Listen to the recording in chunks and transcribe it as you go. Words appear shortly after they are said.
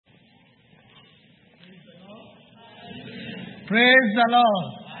Praise the Lord.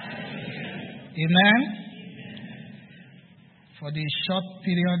 Amen. For the short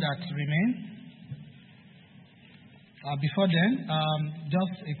period that remains. Before then,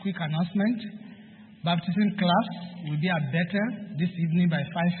 just a quick announcement. Baptism class will be at Bethel this evening by 5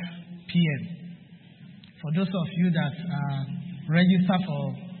 p.m. For those of you that register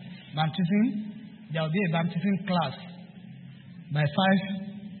for baptism, there will be a baptism class by 5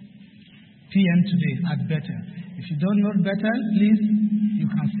 p.m. today at Bethel. If you don't know Bethel, please, you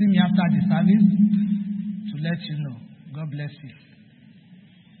can see me after the service to let you know. God bless you.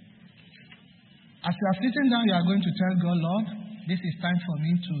 As you are sitting down, you are going to tell God, Lord, this is time for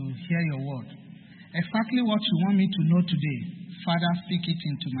me to hear your word. Exactly what you want me to know today, Father, speak it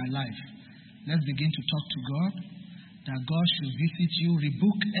into my life. Let's begin to talk to God, that God should visit you,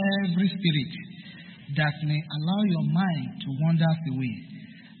 rebuke every spirit that may allow your mind to wander away,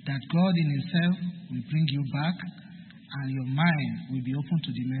 that God in himself will bring you back and your mind will be open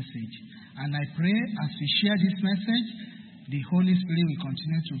to the message. And I pray as we share this message, the Holy Spirit will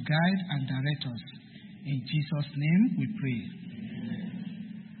continue to guide and direct us. In Jesus' name we pray.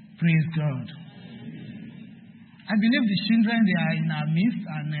 Praise God. I believe the children, they are in our midst,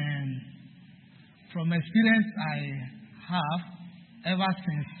 and from experience I have ever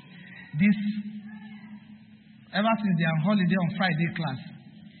since they are on holiday on Friday class,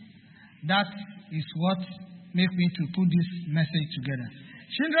 that is what makes me to put this message together.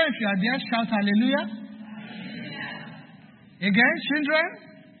 Children, if you are there, shout hallelujah. Again, children?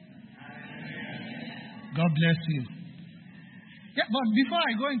 God bless you. Yeah, but before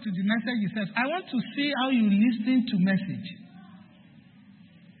I go into the message itself, I want to see how you listen to message.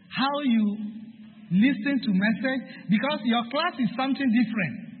 How you listen to message, because your class is something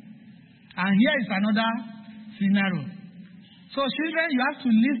different. And here is another scenario. So children, you have to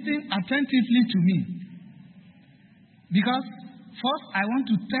listen attentively to me. Because first, I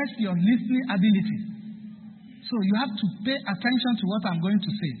want to test your listening ability. So you have to pay attention to what I'm going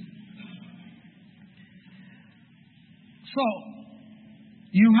to say. So,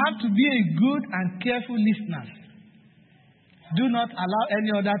 you have to be a good and careful listener. Do not allow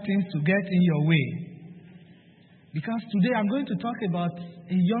any other things to get in your way. Because today I'm going to talk about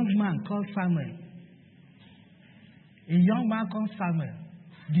a young man called Samuel. A young man called Samuel.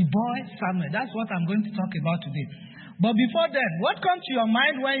 The boy Samuel. That's what I'm going to talk about today. But before that, what comes to your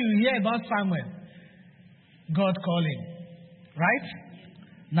mind when you hear about Samuel? God calling. Right?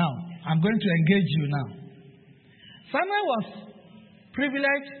 Now, I'm going to engage you now. Samuel was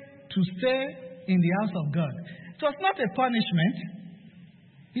privileged to stay in the house of God. It was not a punishment.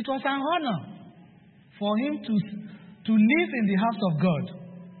 It was an honor for him to live in the house of God.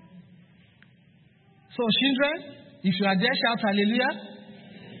 So, children, if you are there, shout hallelujah.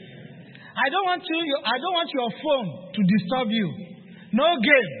 I don't want your phone to disturb you. No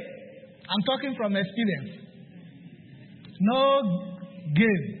game. I'm talking from experience. No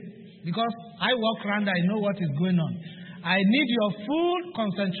game. Because I walk around, I know what is going on. I need your full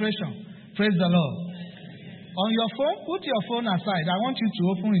concentration. Praise the Lord. On your phone, put your phone aside. I want you to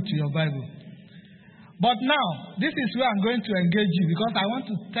open it to your Bible. But now, this is where I'm going to engage you, because I want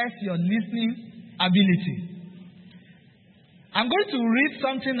to test your listening ability. I'm going to read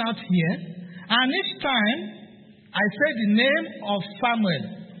something out here, and each time I say the name of Samuel,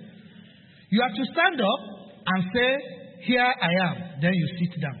 you have to stand up and say, "Here I am." Then you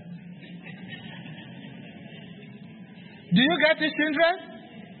sit down. Do you get it, children?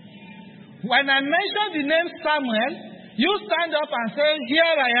 When I mention the name Samuel, you stand up and say,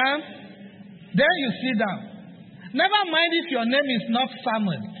 "Here I am." Then you sit down. Never mind if your name is not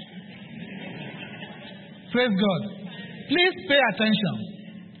Samuel. Praise God. Please pay attention.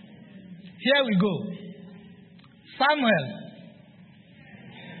 Here we go. Samuel.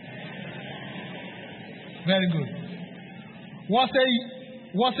 Very good. Was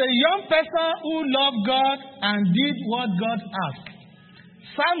a young person who loved God and did what God asked.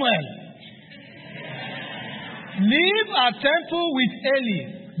 Samuel lived at temple with Eli,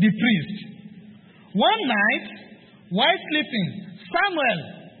 the priest. One night, while sleeping, Samuel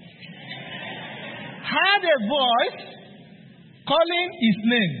heard a voice calling his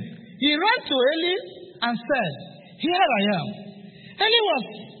name. He ran to Eli and said, "Here I am." Eli was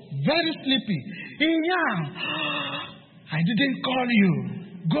very sleepy. "I didn't call you.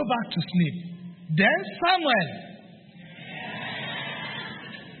 Go back to sleep." Then Samuel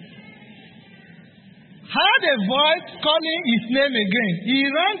heard a voice calling his name again. He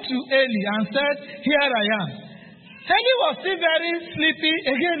ran to Eli and said, "Here I am." Eli was still very sleepy.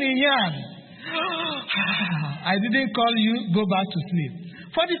 Again he yawned. "I didn't call you. Go back to sleep."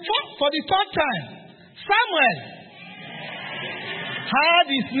 For the third time, Samuel heard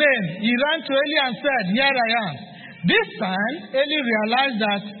his name, he ran to Eli and said, "Here I am." This time, Eli realized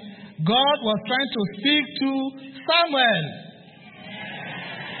that God was trying to speak to Samuel.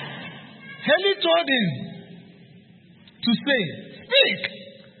 Eli told him to say, "Speak,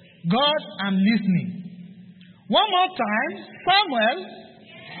 God, I'm listening." One more time, Samuel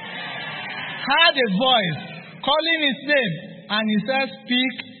heard a voice calling his name, and he said,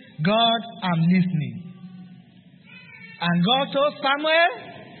 "Speak, God, I'm listening." And God told Samuel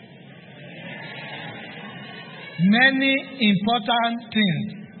many important things.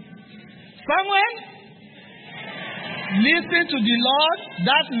 Samuel listened to the Lord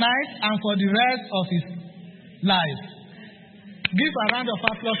that night and for the rest of his life. Give a round of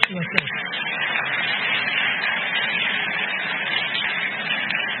applause to yourself.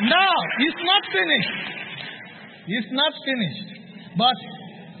 Now, it's not finished. It's not finished. But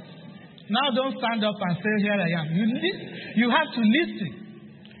now don't stand up and say, "Here I am." You have to listen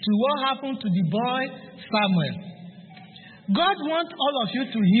to what happened to the boy Samuel. God wants all of you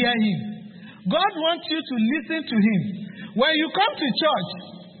to hear him. God wants you to listen to him. When you come to church,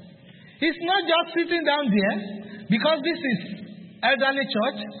 it's not just sitting down there because this is elderly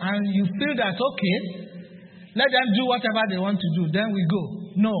church and you feel that, okay, let them do whatever they want to do, then we go.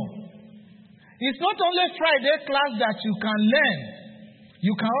 No. It's not only Friday class that you can learn.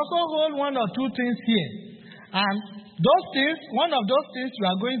 You can also hold one or two things here. And those things, one of those things you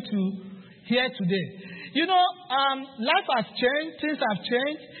are going to hear today. You know, life has changed, things have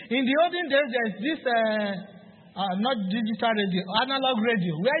changed. In the olden days, there's this, not digital radio, analog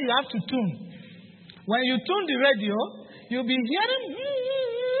radio, where you have to tune. When you tune the radio, you'll be hearing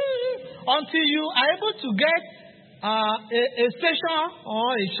until you are able to get a station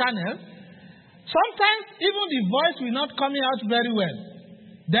or a channel. Sometimes even the voice will not come out very well.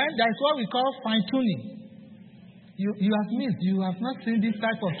 Then that's what we call fine-tuning. You have missed. You have not seen this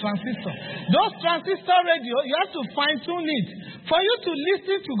type of transistor. Those transistor radio, you have to fine-tune it. For you to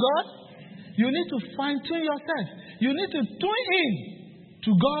listen to God, you need to fine-tune yourself. You need to tune in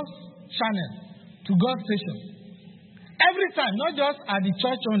to God's channel, to God's station. Every time, not just at the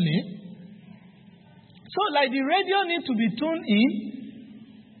church only. So like the radio needs to be tuned in,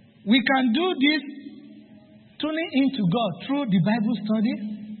 we can do this tuning into God through the Bible study,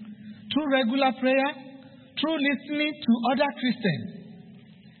 through regular prayer, through listening to other Christians.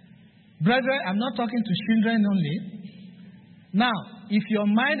 Brethren, I'm not talking to children only. Now, if your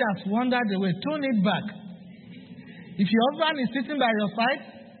mind has wandered away, tune it back. If your husband is sitting by your side,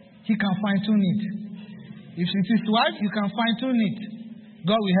 he can fine-tune it. If it's his wife, you can fine-tune it.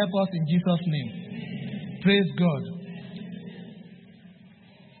 God will help us in Jesus' name. Praise God.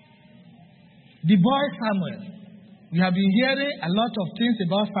 The boy Samuel. We have been hearing a lot of things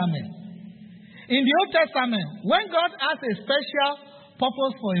about Samuel. In the Old Testament, when God has a special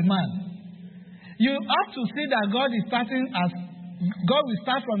purpose for a man, you have to see that God will start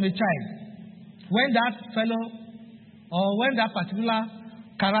from a child. When that fellow or when that particular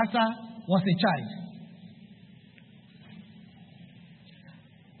character was a child.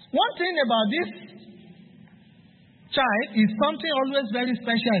 One thing about this child is something always very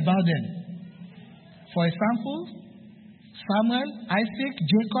special about them. For example, Samuel, Isaac,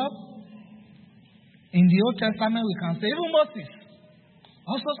 Jacob. In the Old Testament, we can say, even Moses.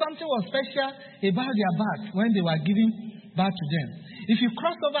 Also, something was special about their birth when they were giving birth to them. If you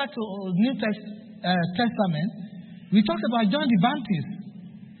cross over to New Testament, we talk about John the Baptist.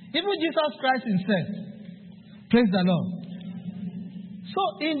 Even Jesus Christ himself. Praise the Lord. So,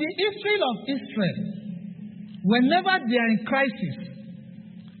 in the history of Israel, whenever they are in crisis,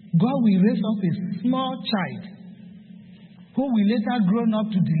 God will raise up a small child who will later grow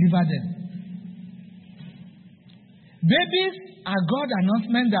up to deliver them. Babies are God's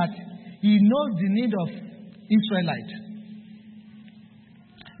announcement that He knows the need of Israelites.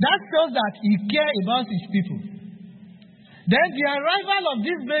 That shows that He cares about His people. Then the arrival of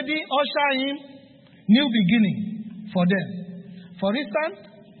this baby usher in new beginning for them. For instance,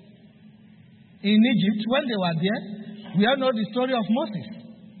 in Egypt, when they were there, we all know the story of Moses.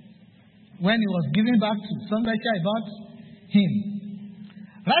 When he was giving back to somebody about him.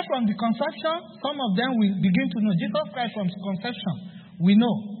 Right from the conception, some of them will begin to know Jesus Christ from conception. We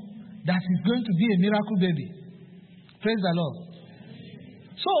know that he's going to be a miracle baby. Praise the Lord.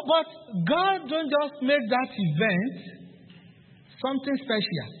 So, but God don't just make that event something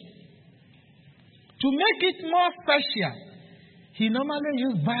special. To make it more special, he normally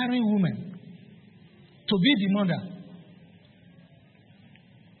uses barren women to be the mother.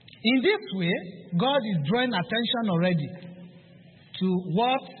 In this way, God is drawing attention already to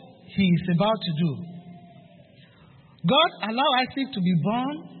what he is about to do. God allowed Isaac to be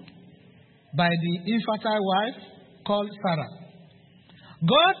born by the infertile wife called Sarah.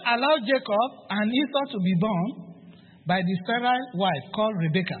 God allowed Jacob and Esau to be born by the sterile wife called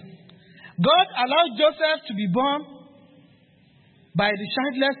Rebekah. God allowed Joseph to be born by the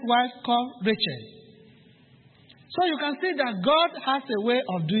childless wife called Rachel. So you can see that God has a way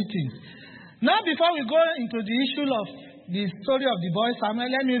of doing things. Now, before we go into the issue of the story of the boy Samuel,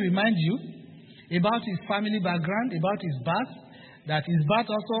 let me remind you about his family background, about his birth, that his birth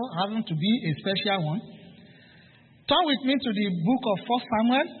also happened to be a special one. Turn with me to the book of 1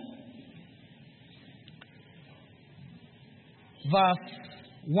 Samuel,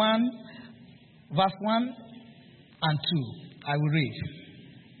 verse 1 and 2. I will read.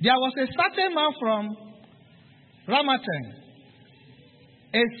 There was a certain man from Ramathaim,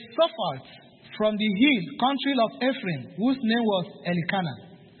 a Sepharth from the hill country of Ephraim, whose name was Elkanah.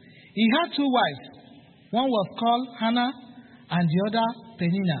 He had two wives. One was called Hannah and the other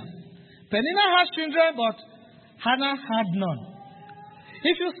Peninnah. Peninnah had children, but Hannah had none.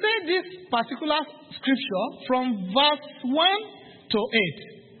 If you say this particular scripture from verse 1 to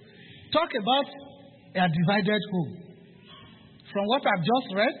 8, talk about a divided home. From what I've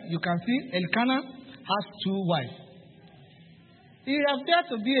just read, you can see Elkanah has two wives. He appears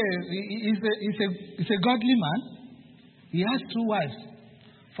to be a godly man. He has two wives.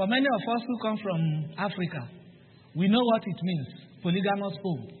 For many of us who come from Africa, we know what it means, polygamous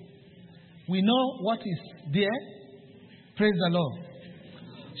home. We know what is there. Praise the Lord.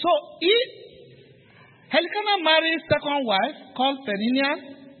 So, Elkanah married second wife called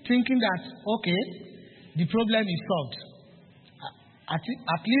Peninnah, thinking that, okay, the problem is solved.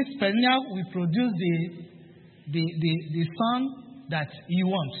 At least Peninnah will produce the son that he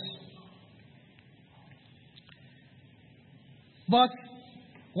wants. But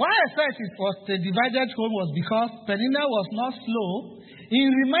why I said it was a divided home was because Peninnah was not slow in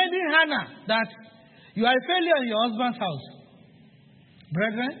reminding Hannah that you are a failure in your husband's house.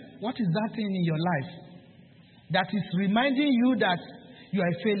 Brethren, what is that thing in your life that is reminding you that you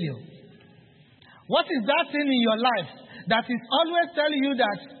are a failure? What is that thing in your life that is always telling you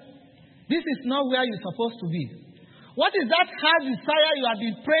that this is not where you're supposed to be? What is that hard desire you have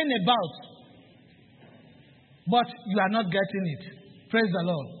been praying about, but you are not getting it? Praise the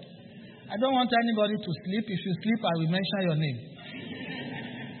Lord. I don't want anybody to sleep. If you sleep, I will mention your name.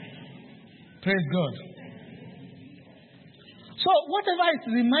 Praise God. So, whatever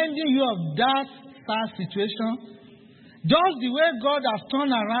is reminding you of that sad situation, just the way God has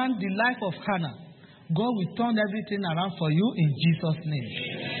turned around the life of Hannah, God will turn everything around for you in Jesus' name.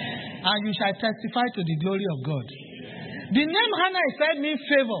 And you shall testify to the glory of God. The name Hannah is said means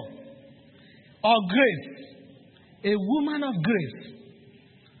favor or grace. A woman of grace.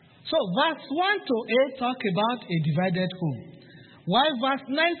 So verse 1 to 8 talk about a divided home. While verse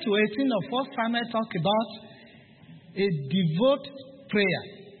 9 to 18 of 1 Samuel talk about a devout prayer.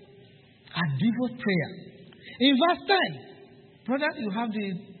 A devout prayer. In verse 10, brother, you have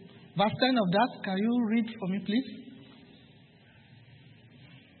the verse 10 of that. Can you read for me, please?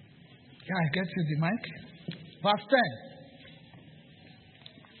 Yeah, I get you the mic. Verse 10.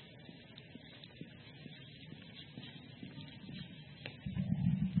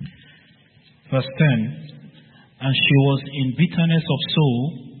 Verse 10, and she was in bitterness of soul,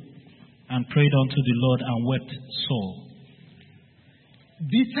 and prayed unto the Lord, and wept sore.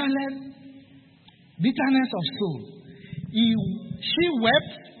 Bitterness of soul. She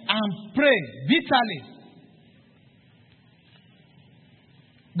wept and prayed bitterly.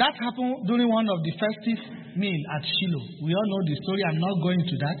 That happened during one of the festive meals at Shiloh. We all know the story. I'm not going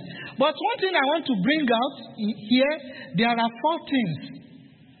to that. But one thing I want to bring out here, there are 4 things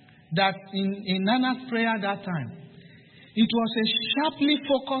that in Hannah's prayer that time, it was a sharply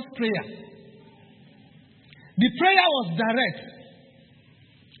focused prayer. The prayer was direct.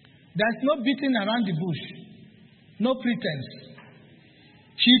 There's no beating around the bush, no pretense.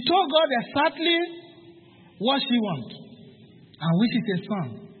 She told God exactly what she wants, and which is a son.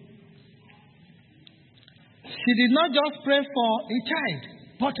 She did not just pray for a child,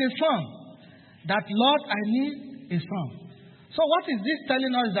 but a son. That, Lord, I need a son. So what is this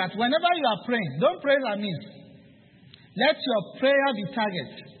telling us? That whenever you are praying, don't pray amiss. Let your prayer be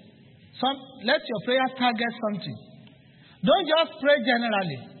target. Let your prayer target something. Don't just pray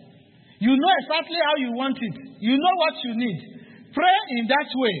generally. You know exactly how you want it. You know what you need. Pray in that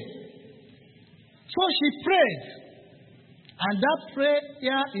way. So she prayed. And that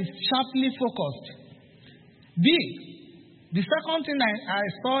prayer is sharply focused. B. The second thing I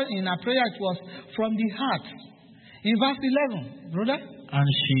saw in her prayer, it was from the heart. In verse 11, brother. And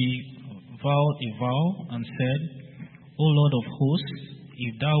she vowed a vow and said, O Lord of hosts,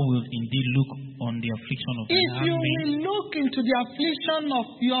 if thou wilt indeed look on the affliction of thy If you handmaid, will look into the affliction of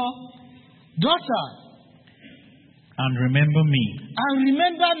your daughter, and remember me,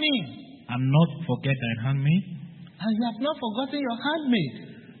 and not forget thine handmaid, and you have not forgotten your handmaid,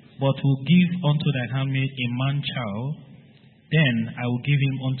 but will give unto thy handmaid a man child, then I will give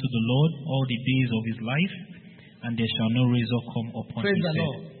him unto the Lord all the days of his life, and there shall no razor come upon praise his the head.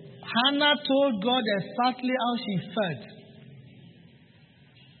 Lord. Hannah told God exactly how she felt.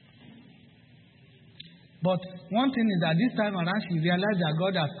 But one thing is that this time around she realized that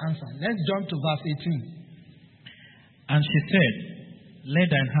God has answered. Let's jump to verse 18. And she said, Let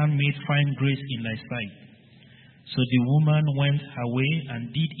thine handmaid find grace in thy sight. So the woman went her way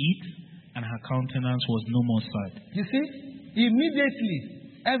and did eat, and her countenance was no more sad. You see, immediately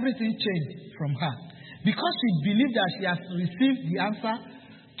everything changed from her. Because she believed that she has received the answer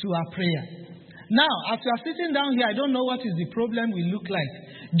to her prayer. Now, as you are sitting down here, I don't know what is the problem will look like.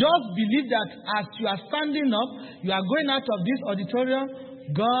 Just believe that as you are standing up, you are going out of this auditorium,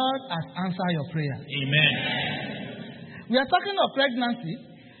 God has answered your prayer. Amen. We are talking of pregnancy.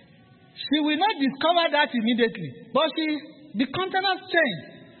 She will not discover that immediately. But the countenance changed.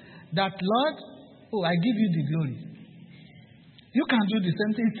 That, Lord, I give you the glory. You can do the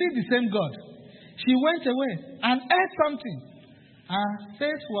same thing. Still the same God. She went away and ate something. Her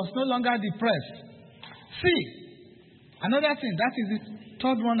face was no longer depressed. See, another thing, that is the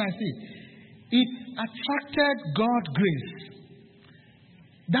third one I see. It attracted God's grace.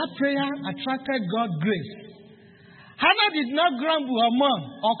 That prayer attracted God's grace. Hannah did not grumble or mourn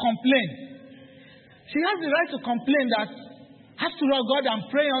or complain. She has the right to complain that, after all, God, I'm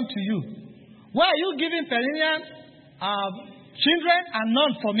praying unto you. Why are you giving perennial children and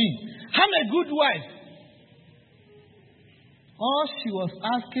none for me? I'm a good wife. All she was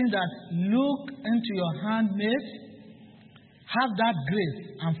asking that, look into your handmaid, have that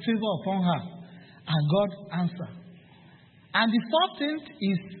grace and favor upon her, and God answered. And the fourth thing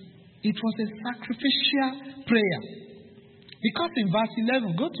is, it was a sacrificial prayer. Because in verse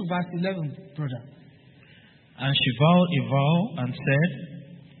 11, go to verse 11, brother. And she vowed a vow and said,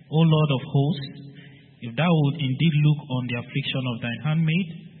 O Lord of hosts, if thou wilt indeed look on the affliction of thine handmaid,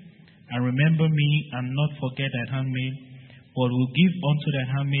 and remember me and not forget thine handmaid, but will give unto thy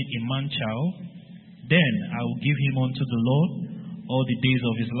handmaid a man child, then I will give him unto the Lord all the days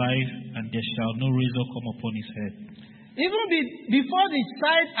of his life, and there shall no razor come upon his head. Even before the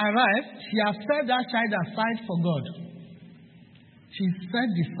child arrived, she has set that child aside for God. She set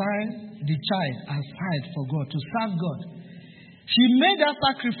the child aside for God, to serve God. She made that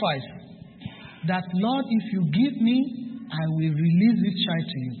sacrifice that, Lord, if you give me, I will release this child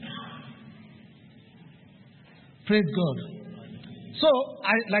to you. Praise God. So,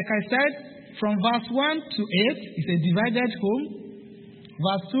 like I said, from verse 1 to 8 is a divided home.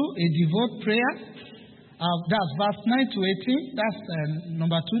 Verse 2, a devout prayer. That's verse 9 to 18. That's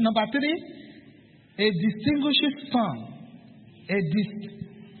number 2. Number 3, a distinguished song. A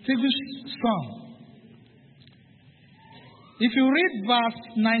distinguished song. If you read verse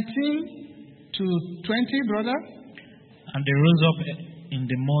 19 to 20, brother. And they rose up in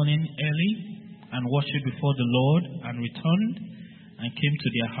the morning early and worshipped before the Lord, and returned and came to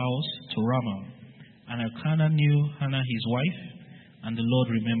their house to Ramah. And Elkanah knew Hannah his wife, and the Lord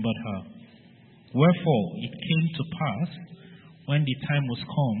remembered her. Wherefore it came to pass, when the time was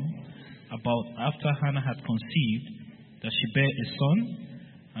come, about after Hannah had conceived, that she bare a son,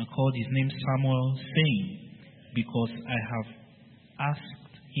 and called his name Samuel, saying, Because I have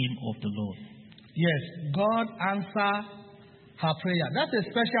asked him of the Lord. Yes, God answered her prayer. That's a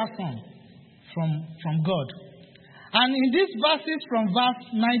special song from God. And in these verses from verse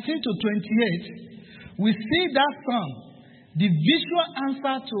 19 to 28, we see that song, the visual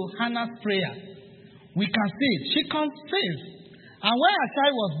answer to Hannah's prayer. We can see it. She conceived. And when her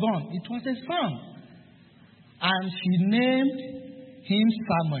child was born, it was a son. And she named him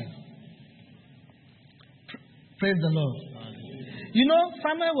Samuel. Praise the Lord. You know,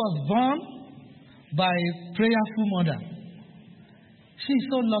 Samuel was born by a prayerful mother. She's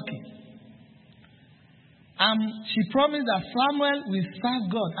so lucky. She promised that Samuel will serve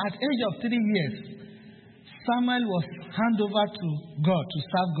God. At the age of 3 years, Samuel was handed over to God to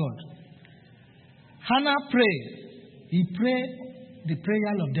serve God. Hannah prayed. He prayed the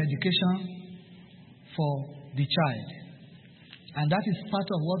prayer of dedication for the child. And that is part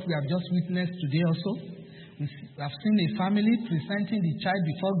of what we have just witnessed today also. We have seen a family presenting the child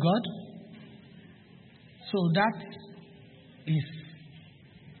before God. So that is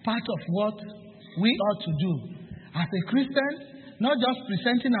part of what we ought to do. As a Christian, not just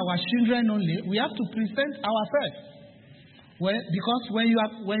presenting our children only, we have to present ourselves. Because when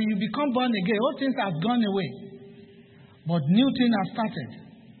you become born again, all things have gone away. But new things have started.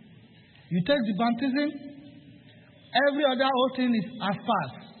 You take the baptism, every other old thing has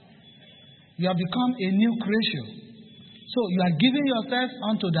passed. You have become a new creation. So you are giving yourself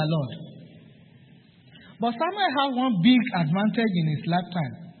unto the Lord. But Samuel had one big advantage in his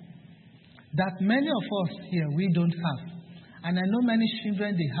lifetime that many of us here, we don't have. And I know many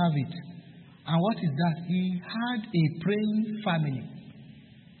children, they have it. And what is that? He had a praying family.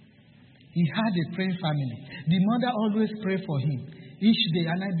 He had a praying family. The mother always prayed for him each day.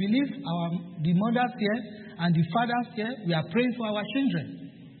 And I believe the mothers here and the fathers here, we are praying for our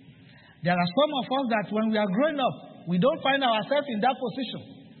children. There are some of us that when we are growing up, we don't find ourselves in that position.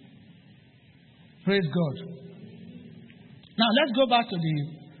 Praise God. Now let's go back to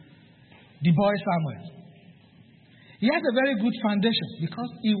the boy Samuel. He has a very good foundation because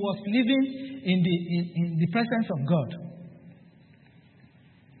he was living in the presence of God.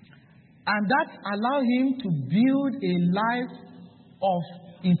 And that allowed him to build a life of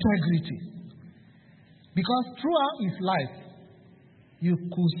integrity. Because throughout his life, you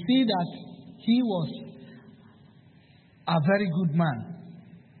could see that he was a very good man.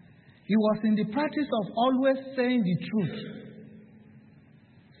 He was in the practice of always saying the truth.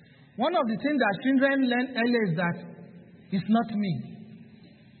 One of the things that children learn early is that it's not me.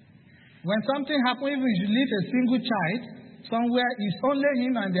 When something happens, if you leave a single child somewhere, it's only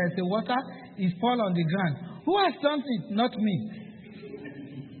him and there's a water, he falls on the ground. Who has done it? Not me.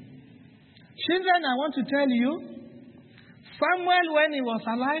 Children, I want to tell you, Samuel, when he was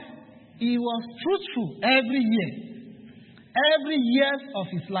alive, he was truthful every year. Every year of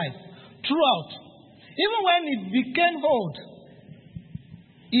his life. Throughout. Even when he became old,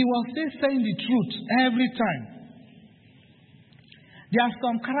 he was still saying the truth every time. There are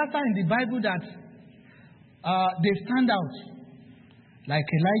some characters in the Bible that they stand out. Like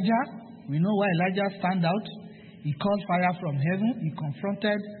Elijah. We know why Elijah stand out. He called fire from heaven. He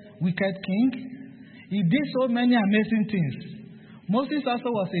confronted wicked king. He did so many amazing things. Moses also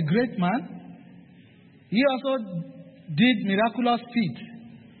was a great man. He also did miraculous feats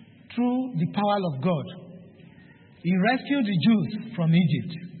through the power of God. He rescued the Jews from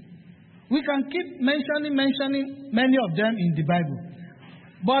Egypt. We can keep mentioning many of them in the Bible.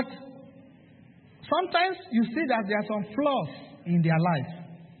 But sometimes you see that there are some flaws in their life.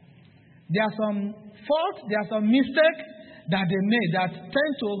 There are some faults, there are some mistakes that they made that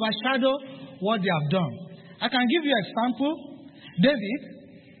tend to overshadow what they have done. I can give you an example. David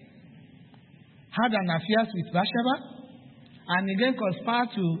had an affair with Bathsheba and again conspired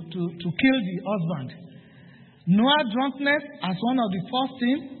to kill the husband. Noah drunkenness as one of the first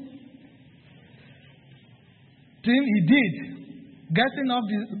things he did, getting off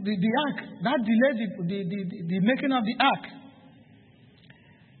the ark. That delayed the making of the ark.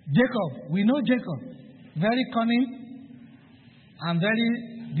 Jacob, we know Jacob, very cunning and very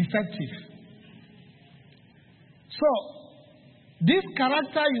deceptive. So, this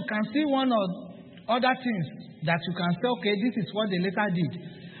character, you can see one or other things that you can say, okay, this is what they later did.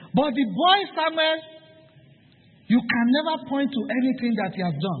 But the boy Samuel, you can never point to anything that he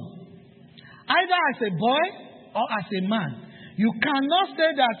has done. Either as a boy or as a man. You cannot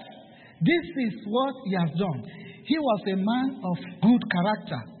say that this is what he has done. He was a man of good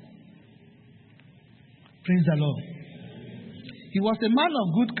character. Praise the Lord. He was a man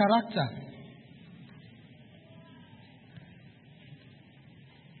of good character.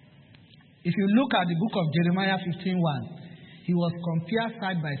 If you look at the book of Jeremiah 15:1, he was compared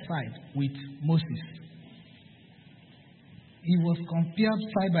side by side with Moses. He was compared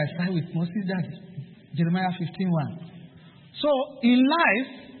side by side with Moses. That's Jeremiah 15:1. So, in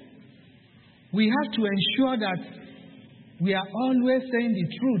life, we have to ensure that we are always saying the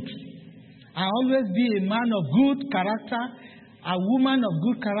truth. And always be a man of good character, a woman of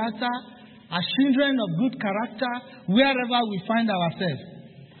good character, a children of good character, wherever we find ourselves.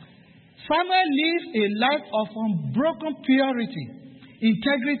 Samuel lived a life of unbroken purity,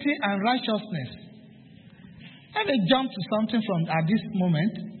 integrity, and righteousness. Let me jump to something from at this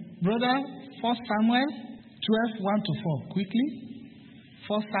moment. Brother, 1 Samuel 12:1-4. Quickly.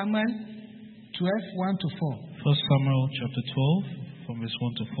 1 Samuel 12:1-4. 1 Samuel chapter 12, from verse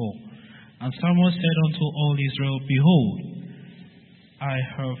 1-4. And Samuel said unto all Israel, Behold, I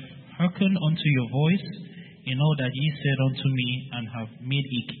have hearkened unto your voice in all that ye said unto me, and have made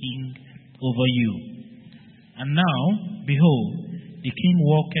a king over you. And now, behold, the king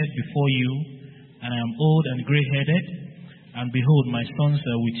walketh before you, and I am old and grey-headed, and behold, my sons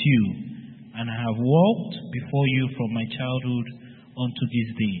are with you, and I have walked before you from my childhood unto this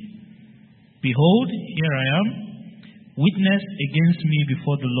day. Behold, here I am. Witness against me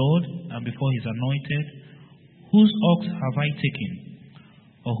before the Lord and before his anointed. Whose ox have I taken?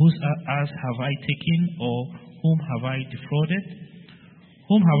 Or whose ass have I taken? Or whom have I defrauded?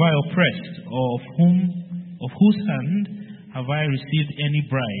 Whom have I oppressed? Or of whose hand have I received any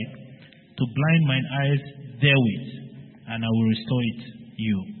bribe to blind mine eyes therewith? And I will restore it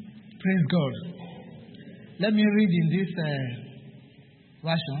you. Praise God. Let me read in this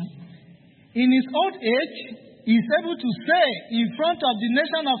version. In his old age, he is able to say in front of the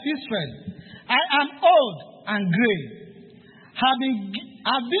nation of Israel, I am old and gray. Have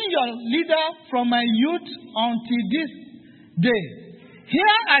been your leader from my youth until this day.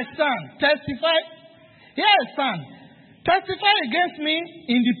 Here I stand, testify against me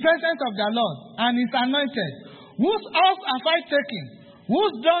in the presence of the Lord and his anointed. Whose ox have I taken?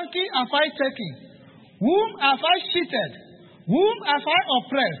 Whose donkey have I taken? Whom have I cheated? Whom have I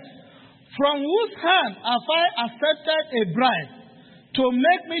oppressed? From whose hand have I accepted a bribe to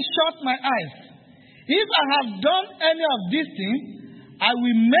make me shut my eyes? If I have done any of these things, I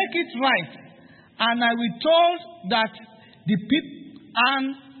will make it right. And I will told that the people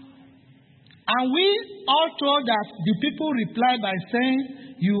and we all told that the people replied by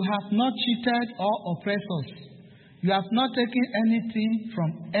saying, you have not cheated or oppressed us. You have not taken anything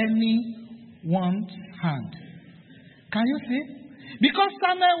from anyone's hand. Can you see? Because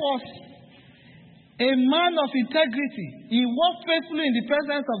Samuel was a man of integrity. He walked faithfully in the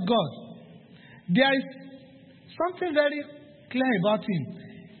presence of God. There is something very clear about him.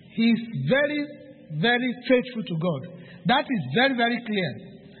 He is very, very faithful to God. That is very, very clear.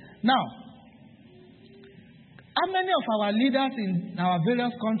 Now, how many of our leaders in our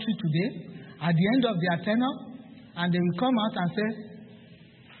various countries today, at the end of their tenure, and they will come out and say,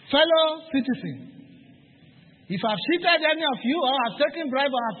 fellow citizens, if I've cheated any of you, or I've taken bribe,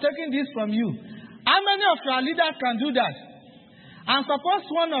 or I've taken this from you, how many of our leaders can do that? And suppose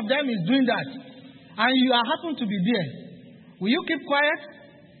one of them is doing that, and you happen to be there, will you keep quiet?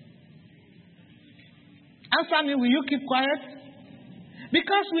 Answer me, will you keep quiet?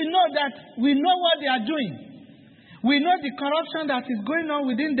 Because we know what they are doing. We know the corruption that is going on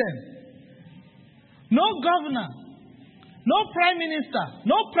within them. No governor, no prime minister,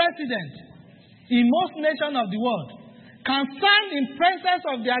 no president in most nations of the world can stand in presence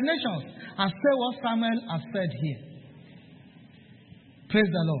of their nations and say what Samuel has said here. Praise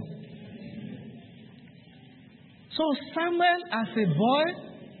the Lord. So Samuel, as a boy,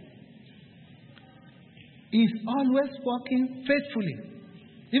 is always walking faithfully.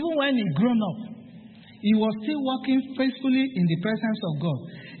 Even when he grown up, he was still walking faithfully in the presence of God.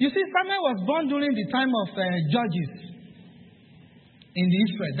 You see, Samuel was born during the time of judges in the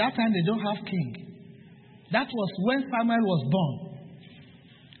Israel. That time they don't have king. That was when Samuel was born.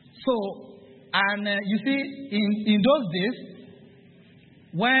 So, and you see, in those days,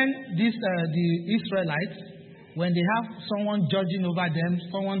 when the Israelites, when they have someone judging over them,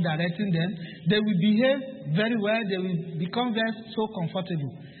 someone directing them, they will behave very well. They will become so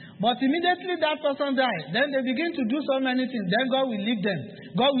comfortable. But immediately that person dies, then they begin to do so many things. Then God will leave them.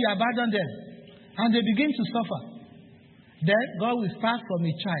 God will abandon them. And they begin to suffer. Then God will start from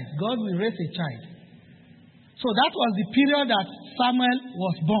a child. God will raise a child. So that was the period that Samuel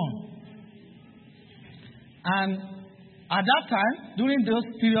was born. And at that time, during those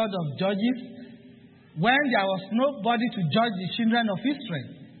periods of judges, when there was nobody to judge the children of Israel,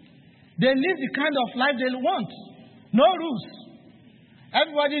 they live the kind of life they want. No rules.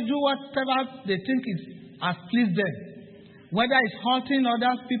 Everybody do whatever they think has pleased them. Whether it's hurting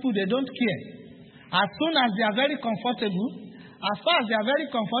other people, they don't care. As soon as they are very comfortable,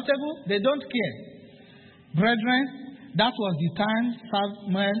 they don't care. Brethren, that was the time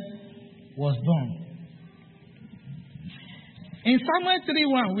Samuel was born. In Samuel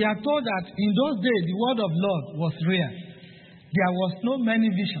 3:1, we are told that in those days the word of Lord was rare. There was no many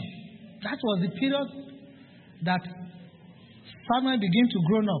vision. That was the period that Samuel began to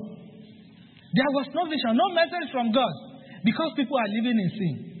grow up. There was no vision, no message from God, because people are living in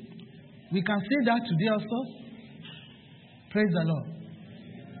sin. We can say that today also. Praise the Lord.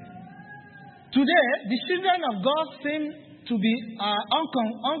 Today, the children of God seem to be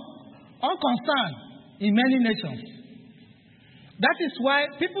unconcerned in many nations. That is why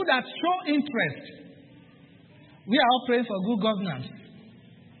people that show interest, we are all praying for good governance.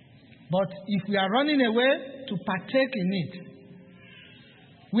 But if we are running away to partake in it,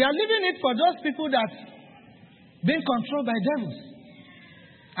 we are leaving it for those people that being controlled by devils.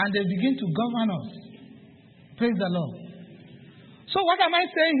 And they begin to govern us. Praise the Lord. So what am I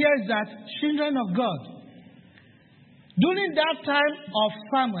saying here is that children of God, during that time of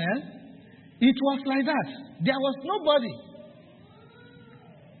Samuel, It was like that. There was nobody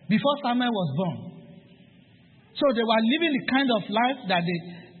before Samuel was born. So they were living the kind of life that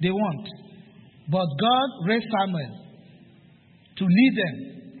they want. But God raised Samuel to lead them,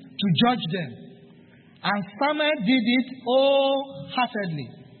 to judge them. And Samuel did it wholeheartedly.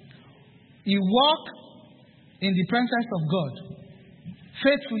 He walked in the presence of God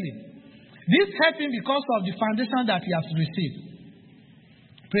faithfully. This helped him because of the foundation that he has received.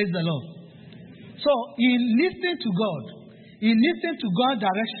 Praise the Lord. So he listened to God. He listened to God's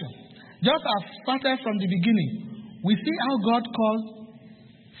direction. Just as started from the beginning, we see how God called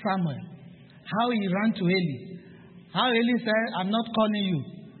Samuel. How he ran to Eli. How Eli said, I'm not calling you.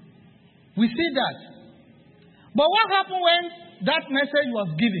 We see that. But what happened when that message was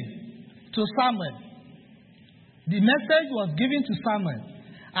given to Samuel? The message was given to Samuel.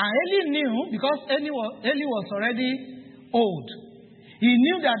 And Eli knew, because Eli was already old, he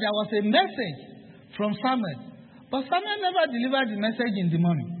knew that there was a message from Samuel. But Samuel never delivered the message in the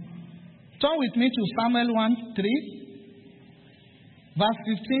morning. Turn with me to Samuel 1:3, verse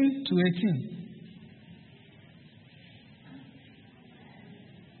 15 to 18.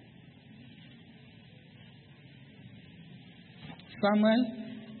 Samuel,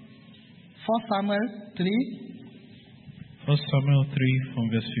 1 Samuel 3. 1 Samuel 3 from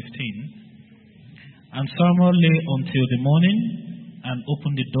verse 15. And Samuel lay until the morning and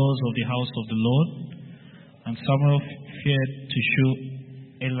opened the doors of the house of the Lord. And Samuel feared to show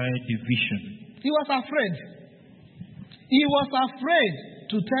Eli the vision. He was afraid. He was afraid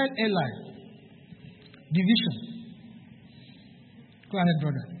to tell Eli the vision. Go ahead,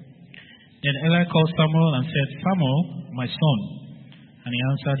 brother. Then Eli called Samuel and said, Samuel, my son. And he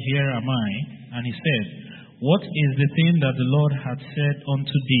answered, Here am I. And he said, What is the thing that the Lord hath said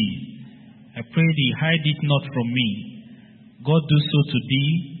unto thee? I pray thee, hide it not from me. God do so to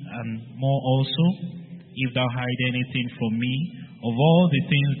thee, and more also, if thou hide anything from me, of all the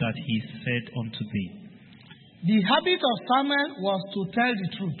things that he said unto thee. The habit of Samuel was to tell the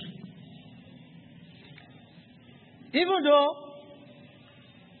truth. Even though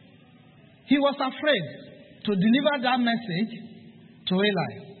he was afraid to deliver that message to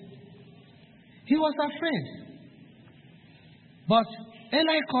Eli. He was afraid. But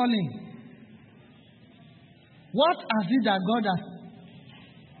Eli called him. What is it that God has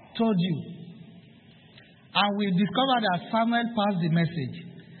told you? And we discovered that Samuel passed the message.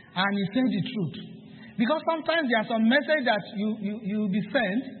 And he said the truth. Because sometimes there are some messages that you will be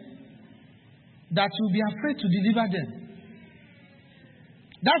sent that you will be afraid to deliver them.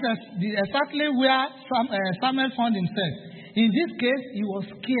 That's exactly where Samuel found himself. In this case, he was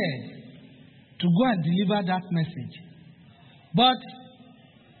scared to go and deliver that message. But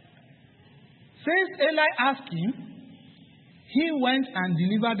since Eli asked him, he went and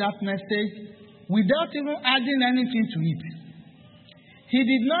delivered that message without even adding anything to it. He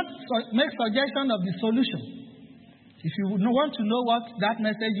did not make suggestion of the solution. If you want to know what that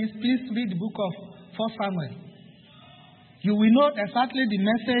message is, please read the book of 1 Samuel. You will know exactly the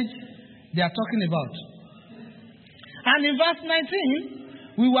message they are talking about. And in verse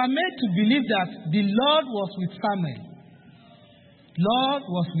 19, we were made to believe that the Lord was with Samuel. Lord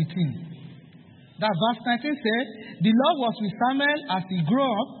was with him. That verse 19 says, the Lord was with Samuel as he grew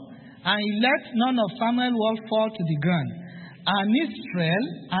up, and he let none of Samuel's word fall to the ground. And Israel,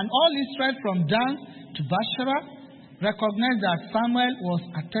 and all Israel from Dan to Bathsheba, recognized that Samuel was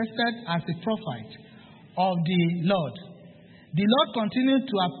attested as a prophet of the Lord. The Lord continued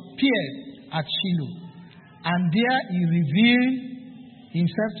to appear at Shiloh, and there he revealed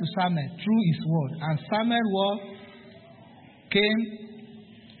himself to Samuel through his word. And Samuel's word came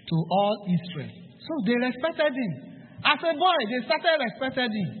to all Israel. So they respected him. As a boy, they started respecting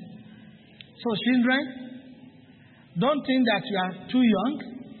him. So children, don't think that you are too young.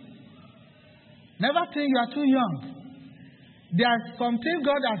 Never think you are too young. There's something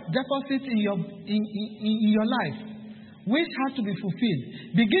God has deposited in your life, which has to be fulfilled.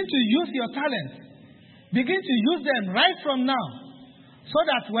 Begin to use your talents. Begin to use them right from now, so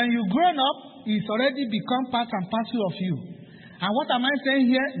that when you grown up, it's already become part and parcel of you. And what am I saying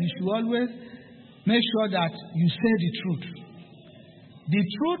here? You should always make sure that you say the truth. The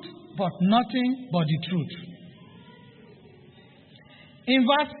truth, but nothing but the truth. In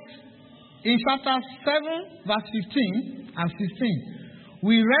chapter 7, verse 15 and 16,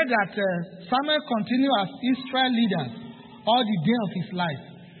 we read that Samuel continued as Israel leader all the day of his life,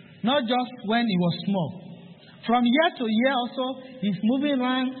 not just when he was small. From year to year also, he's moving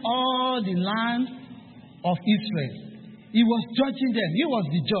around all the land of Israel. He was judging them. He was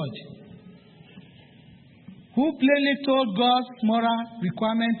the judge. who plainly told God's moral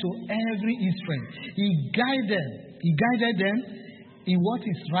requirement to every Israel. He guided them in what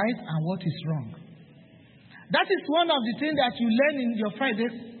is right and what is wrong. That is one of the things that you learn in your Friday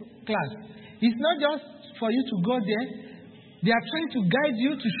class. It's not just for you to go there. They are trying to guide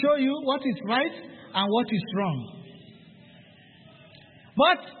you, to show you what is right and what is wrong.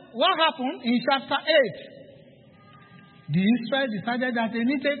 But what happened in chapter 8? The Israel decided that they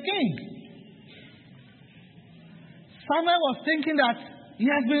need a king. Samuel was thinking that he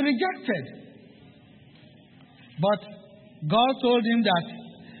has been rejected. But God told him that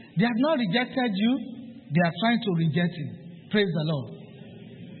they have not rejected you, they are trying to reject him. Praise the Lord.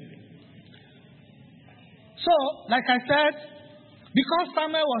 So, like I said, because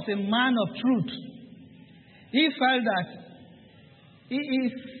Samuel was a man of truth, he felt that he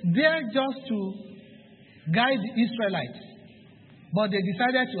is there just to guide the Israelites. But they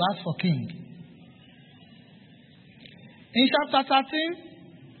decided to ask for king. In chapter 13,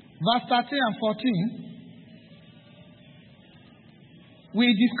 verse 13 and 14, we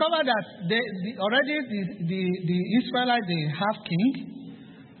discover that already the Israelites, they have king.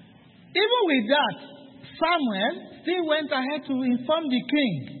 Even with that, Samuel still went ahead to inform the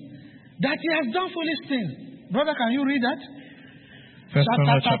king that he has done foolish things. Brother, can you read that? First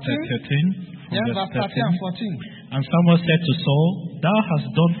Samuel chapter 13, verse 13 and 14. And Samuel said to Saul, Thou hast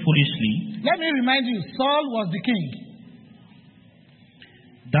done foolishly. Let me remind you, Saul was the king.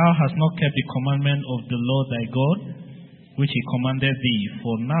 Thou hast not kept the commandment of the Lord thy God, which he commanded thee.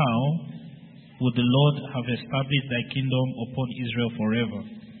 For now would the Lord have established thy kingdom upon Israel forever.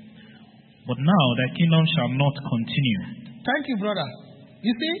 But now thy kingdom shall not continue. Thank you, brother.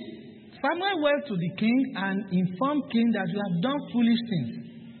 You see, Samuel went to the king and informed king that you have done foolish things.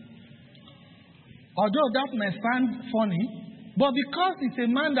 Although that may sound funny, but because it's a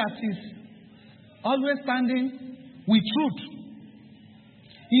man that is always standing with truth,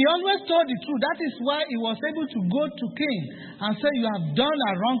 he always told the truth. That is why he was able to go to king and say, you have done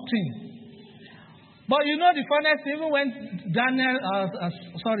a wrong thing. But you know the funniest, even when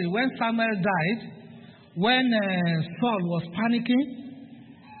when Samuel died, when Saul was panicking,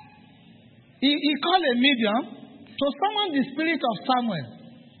 he called a medium to summon the spirit of Samuel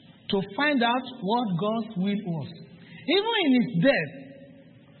to find out what God's will was. Even in his death,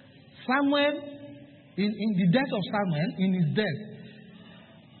 Samuel, in the death of Samuel, in his death,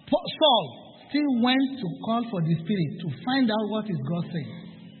 Saul still went to call for the spirit to find out what is God saying.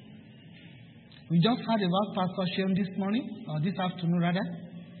 We just heard about Pastor Shem this morning, or this afternoon rather.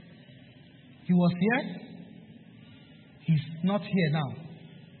 He was here. He's not here now.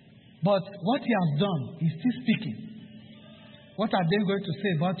 But what he has done, he's still speaking. What are they going to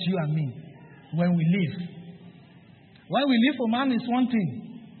say about you and me when we leave? When we leave for man is one thing.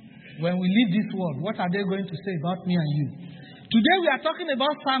 When we leave this world, what are they going to say about me and you? Today we are talking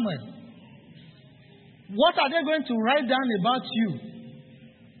about Samuel. What are they going to write down about you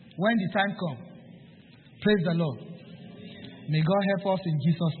when the time comes? Praise the Lord. May God help us in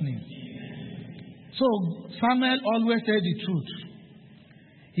Jesus' name. So Samuel always said the truth.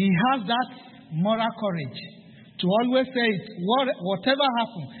 He has that moral courage to always say it, whatever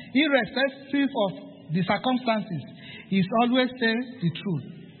happens, irrespective of the circumstances, he's always saying the truth.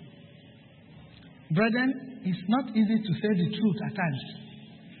 Brethren, it's not easy to say the truth at times.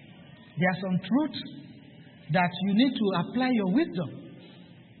 There are some truths that you need to apply your wisdom.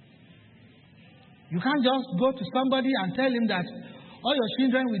 You can't just go to somebody and tell him that all your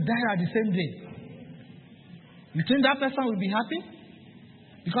children will die at the same day. You think that person will be happy?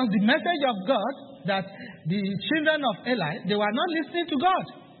 Because the message of God, that the children of Eli, they were not listening to God.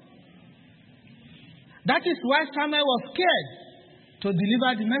 That is why Samuel was scared to deliver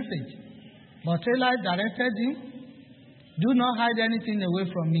the message. But Eli directed him, do not hide anything away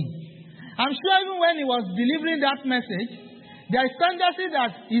from me. I'm sure even when he was delivering that message, there is tendency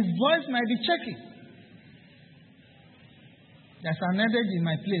that his voice might be shaking. There's an adage in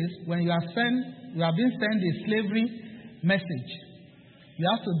my place, when you have been sent a slavery message, you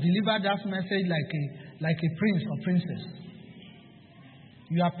have to deliver that message like a prince or princess.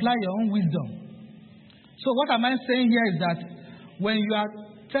 You apply your own wisdom. So what am I saying here is that when you are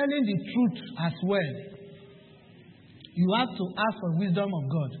telling the truth as well, you have to ask for wisdom of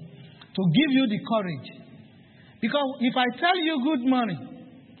God to give you the courage. Because if I tell you good morning,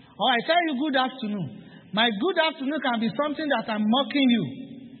 or I tell you good afternoon, my good afternoon can be something that I'm mocking you.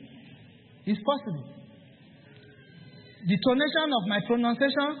 It's possible. The tonation of my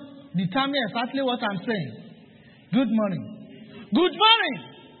pronunciation determines exactly what I'm saying. Good morning. Good morning!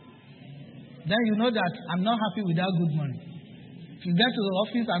 Then you know that I'm not happy with that good morning. If you get to the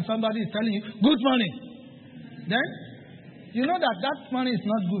office and somebody is telling you, good morning, then you know that money is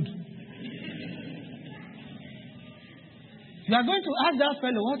not good. You are going to ask that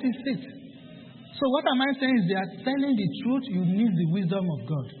fellow, what is it? So what am I saying is that telling the truth, you need the wisdom of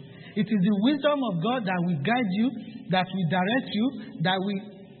God. It is the wisdom of God that will guide you, that will direct you, that will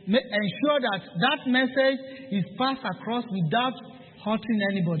ensure that that message is passed across without hurting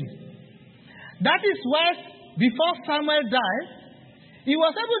anybody. That is why before Samuel died, he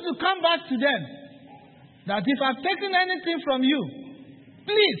was able to come back to them. That if I've taken anything from you,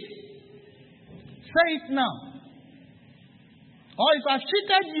 please say it now. Or if I've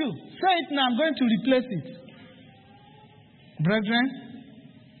cheated you, say it now, I'm going to replace it. Brethren,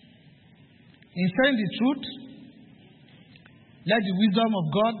 in saying the truth, let the wisdom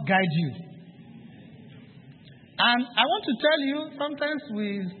of God guide you. And I want to tell you, sometimes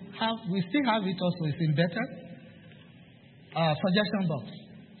we still have it also, it's in better suggestion box.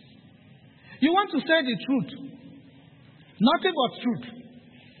 You want to say the truth, nothing but truth.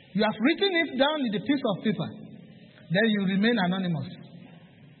 You have written it down in a piece of paper, then you remain anonymous.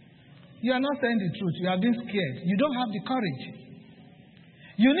 You are not saying the truth, you are being scared. You don't have the courage.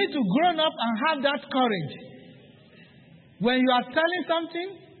 You need to grow up and have that courage. When you are telling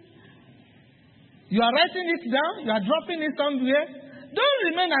something, you are writing it down, you are dropping it somewhere, don't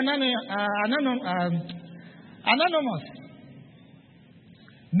remain anonymous.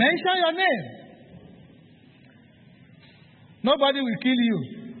 Mention your name. Nobody will kill you.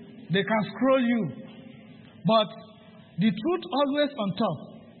 They can scroll you. But the truth always on top.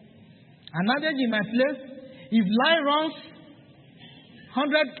 An adage in my place, if lie runs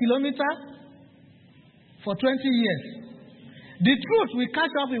 100 kilometers for 20 years, the truth will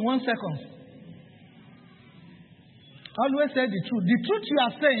catch up in 1 second. Always say the truth. The truth you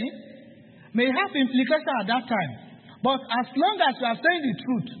are saying may have implication at that time. But as long as you are saying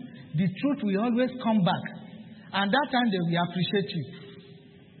the truth will always come back. And that time they will appreciate you.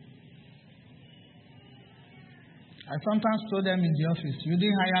 I sometimes told them in the office, you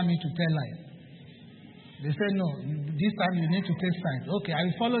didn't hire me to tell lies. They say, no, this time you need to take sides. Okay, I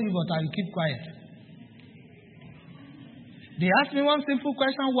will follow you, but I will keep quiet. They asked me one simple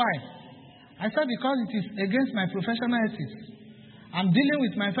question, why? I said, because it is against my professional ethics. I'm dealing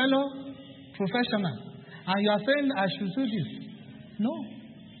with my fellow professional. And you are saying I should do this. No.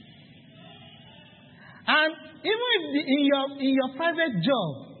 And even if in your private job,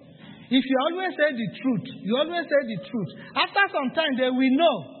 if you always say the truth, after some time they will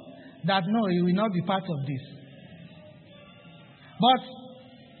know that no, you will not be part of this. But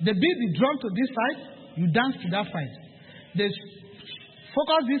they beat the drum to this side, you dance to that side. They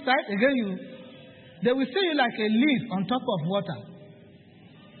focus this side, again they will see you like a leaf on top of water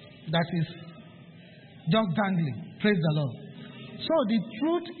that is just dangling. Praise the Lord. So the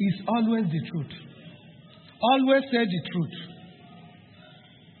truth is always the truth. Always say the truth.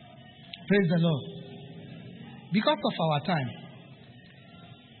 Praise the Lord. Because of our time.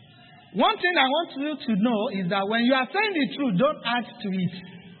 One thing I want you to know is that when you are saying the truth, don't add to it.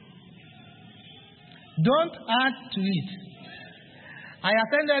 Don't add to it. I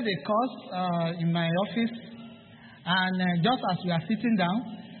attended a course in my office, and just as we are sitting down,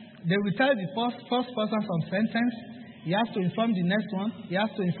 they will tell the first person some sentence. He has to inform the next one. He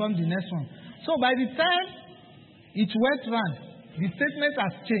has to inform the next one. So by the time it went round, the statement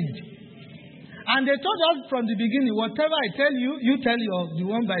has changed. And they told us from the beginning, whatever I tell you, you tell the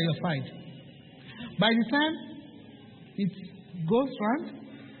one by your side. By the time it goes round,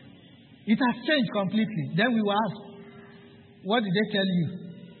 it has changed completely. Then we will ask, what did they tell you?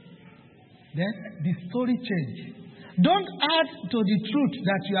 Then the story changed. Don't add to the truth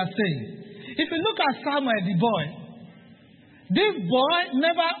that you are saying. If you look at Samuel, the boy, this boy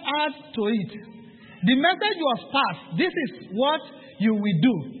never adds to it. The message was passed. This is what you will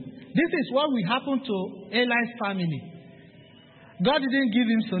do. This is what will happen to Eli's family. God didn't give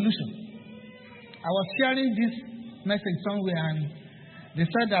him solution. I was sharing this message somewhere, and they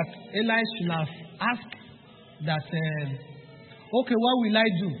said that Eli should have asked that, okay, what will I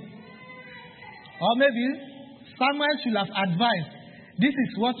do? Or maybe Samuel should have advised, this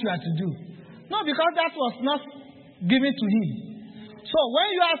is what you are to do. No, because that was not given to him. So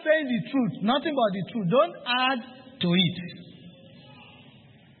when you are saying the truth, nothing but the truth, don't add to it.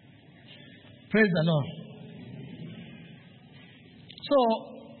 Praise the Lord.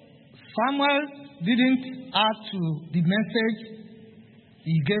 So Samuel didn't add to the message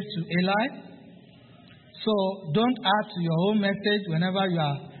he gave to Eli. So don't add to your own message whenever you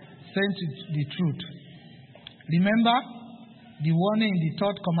are saying the truth. Remember the warning in the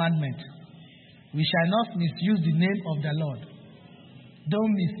third commandment. We shall not misuse the name of the Lord.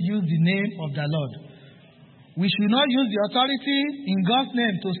 Don't misuse the name of the Lord. We should not use the authority in God's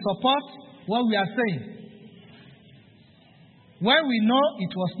name to support what we are saying. When we know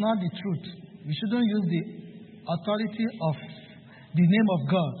it was not the truth, we shouldn't use the authority of the name of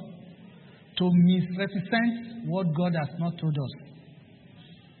God to misrepresent what God has not told us.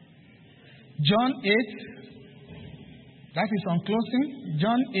 John 8, that is on closing,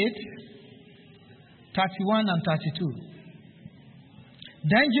 John 8, 31 and 32.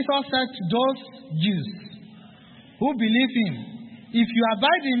 Then Jesus said to those Jews who believe him, if you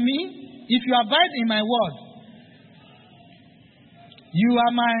abide in me, if you abide in my word, you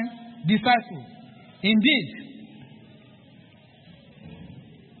are my disciples. Indeed,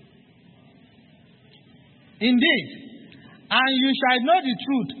 and you shall know the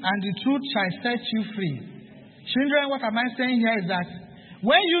truth, and the truth shall set you free. Children, what am I saying here is that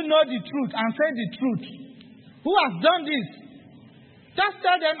when you know the truth and say the truth, who has done this? Just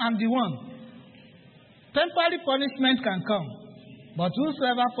tell them I'm the one. Temporary punishment can come. But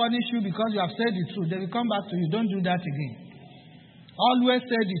whosoever punish you because you have said the truth, they will come back to you. Don't do that again. Always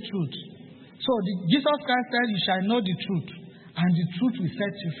say the truth. So Jesus Christ said, you shall know the truth, and the truth will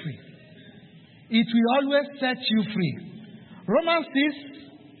set you free. It will always set you free. Romans 6,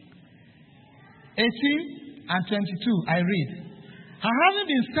 18 and 22, I read. And having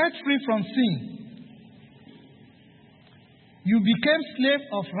been set free from sin, you became slave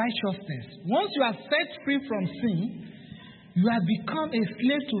of righteousness. Once you are set free from sin, you have become a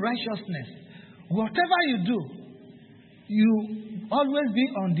slave to righteousness. Whatever you do, you always be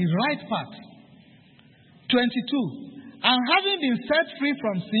on the right path. 22. And having been set free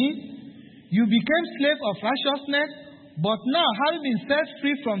from sin, you became slave of righteousness. But now, having been set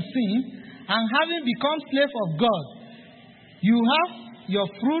free from sin and having become slave of God, you have your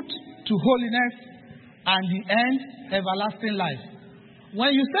fruit to holiness and the end, everlasting life.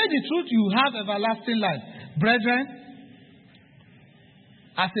 When you say the truth, you have everlasting life. Brethren,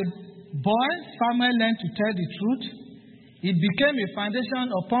 as a boy, Samuel learned to tell the truth. It became a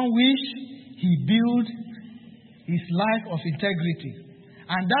foundation upon which he built his life of integrity.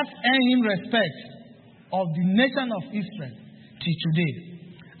 And that earned him respect of the nation of Israel till today.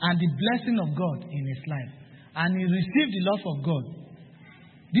 And the blessing of God in his life. And he received the love of God.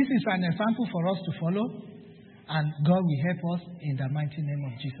 This is an example for us to follow. And God will help us in the mighty name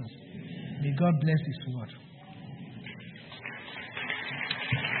of Jesus. May God bless his word.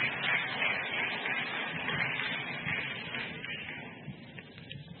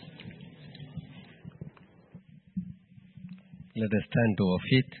 Let us stand to our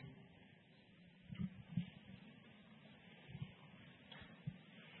feet.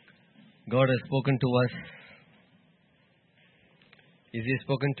 God has spoken to us. Is he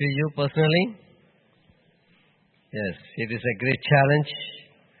spoken to you personally? Yes, it is a great challenge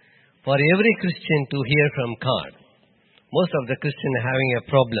for every Christian to hear from God. Most of the Christians are having a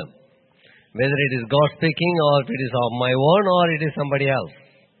problem. Whether it is God speaking or if it is of my own or it is somebody else.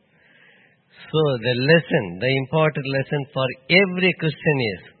 So the lesson, the important lesson for every Christian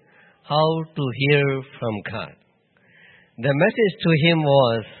is how to hear from God. The message to him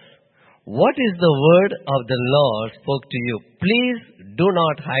was, what is the word of the Lord spoke to you? Please do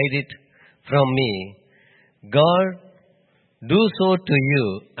not hide it from me. God, do so to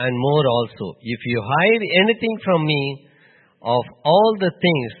you and more also. If you hide anything from me of all the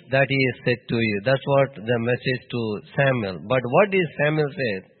things that he has said to you. That's what the message to Samuel. But what did Samuel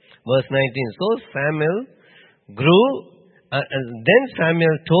say? Verse 19. So Samuel grew, and then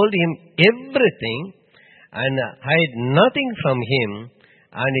Samuel told him everything and hid nothing from him.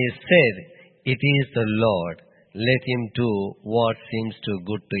 And he said, it is the Lord. Let him do what seems too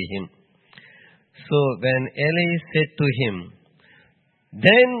good to him. So when Eli said to him,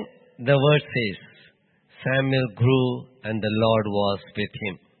 then the word says, Samuel grew and the Lord was with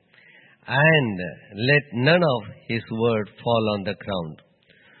him. And let none of his word fall on the ground.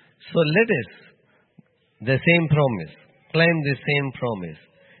 So let us, the same promise, claim the same promise.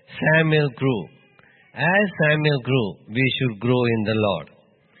 Samuel grew. As Samuel grew, we should grow in the Lord.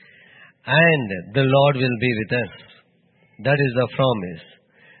 And the Lord will be with us. That is the promise.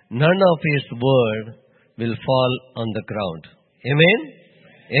 None of his word will fall on the ground. Amen?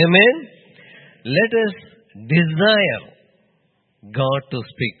 Amen? Let us desire God to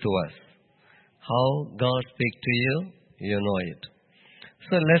speak to us. How God speaks to you, you know it.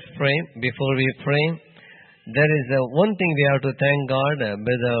 So let's pray. Before we pray, there is one thing we have to thank God.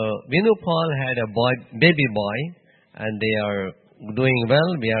 Brother Vinu Paul had a baby boy, and they are doing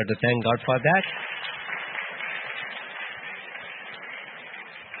well. We have to thank God for that.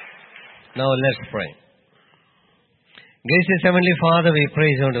 Now let's pray. Gracious Heavenly Father, we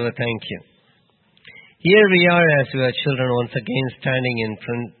praise you and we thank you. Here we are as your children once again standing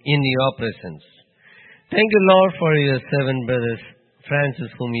in your presence. Thank you, Lord, for your servant brother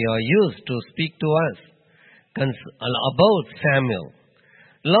Francis, whom you have used to speak to us about Samuel.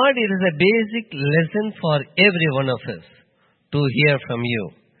 Lord, it is a basic lesson for every one of us to hear from you,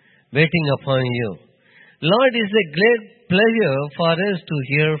 waiting upon you. Lord, it is a great pleasure for us to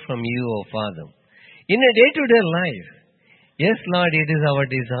hear from you, O Father. In a day-to-day life, yes, Lord, it is our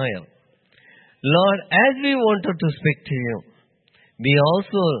desire. Lord, as we wanted to speak to you, we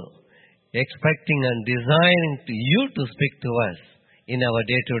also expecting and desiring to you to speak to us in our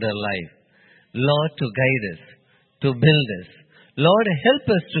day-to-day life. Lord, to guide us, to build us. Lord, help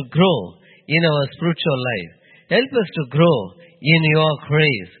us to grow in our spiritual life. Help us to grow in your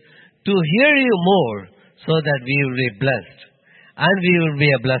grace, to hear you more so that we will be blessed and we will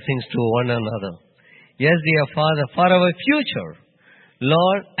be a blessings to one another. Yes, dear Father, for our future,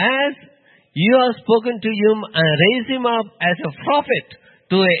 Lord, as you have spoken to him and raised him up as a prophet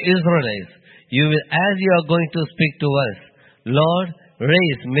to the Israelites, you will, as you are going to speak to us, Lord,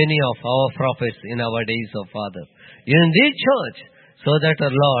 raise many of our prophets in our days, O Father, in this church, so that,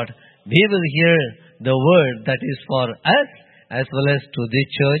 Lord, we will hear the word that is for us as well as to this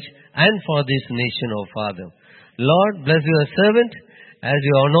church and for this nation, O Father. Lord, bless your servant as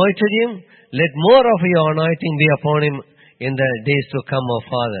you anointed him. Let more of your anointing be upon him in the days to come, O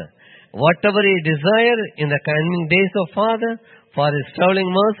Father. Whatever he desire in the coming days, O Father, for his traveling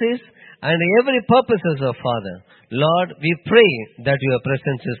mercies and every purposes, O Father, Lord, we pray that your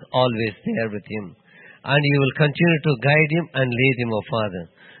presence is always there with him. And you will continue to guide him and lead him, O Father.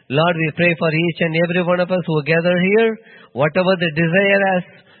 Lord, we pray for each and every one of us who gather here. Whatever the desire is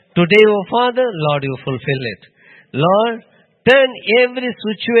today, O Father, Lord, you fulfill it. Lord, turn every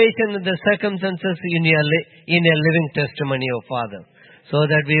situation and the circumstances in a living testimony, O Father, so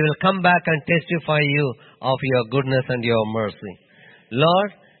that we will come back and testify you of your goodness and your mercy.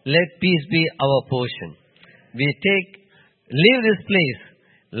 Lord, let peace be our portion. We leave this place,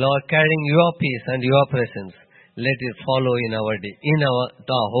 Lord, carrying your peace and your presence. Let it follow in our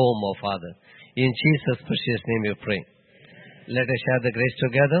home, O Father. In Jesus' precious name we pray. Let us share the grace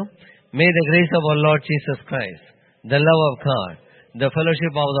together. May the grace of our Lord Jesus Christ, the love of God, the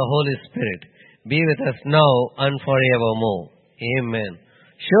fellowship of the Holy Spirit be with us now and forevermore. Amen.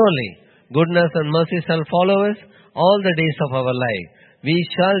 Surely, goodness and mercy shall follow us all the days of our life. We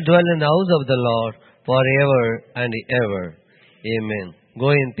shall dwell in the house of the Lord forever and ever. Amen. Go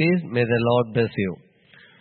in peace. May the Lord bless you.